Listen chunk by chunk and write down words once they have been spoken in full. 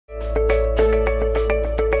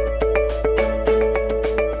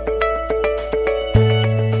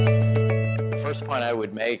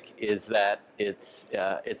would make is that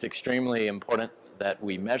it's extremely important that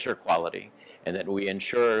we measure quality and that we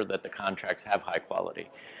ensure that the contracts have high quality.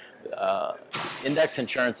 Index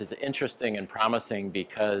insurance is interesting and promising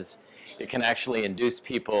because it can actually induce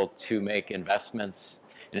people to make investments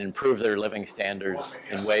and improve their living standards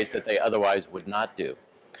in ways that they otherwise would not do.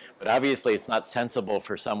 But obviously it's not sensible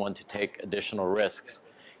for someone to take additional risks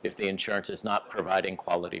if the insurance is not providing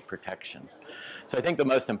quality protection. So I think the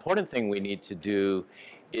most important thing we need to do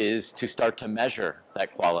is to start to measure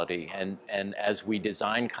that quality, and as we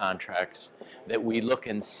design contracts, that we look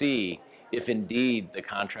and see if indeed the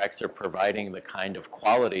contracts are providing the kind of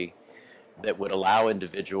quality that would allow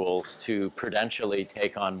individuals to prudentially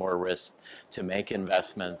take on more risk, to make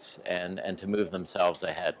investments, and to move themselves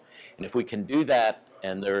ahead. And if we can do that,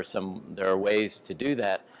 and there are ways to do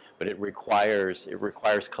that, but it requires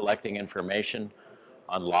collecting information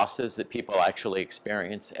on losses that people actually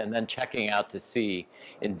experience, and then checking out to see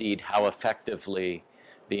indeed how effectively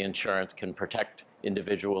the insurance can protect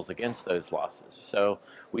individuals against those losses. So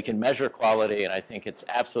we can measure quality, and I think it's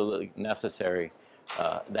absolutely necessary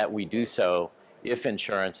that we do so if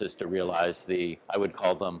insurance is to realize I would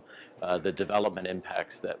call them the development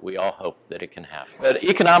impacts that we all hope that it can have. But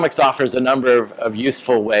economics offers a number of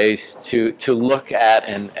useful ways to look at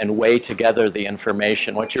and weigh together the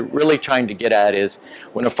information. What you're really trying to get at is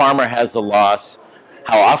when a farmer has a loss,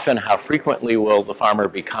 how often, how frequently will the farmer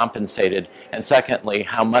be compensated, and secondly,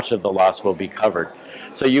 how much of the loss will be covered.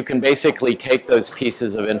 So you can basically take those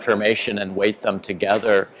pieces of information and weight them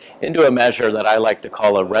together into a measure that I like to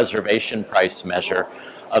call a reservation price measure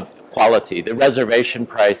of quality. The reservation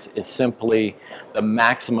price is simply the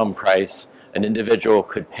maximum price an individual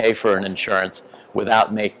could pay for an insurance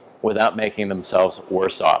without making themselves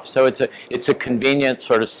worse off. So it's a convenient,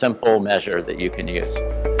 sort of simple measure that you can use.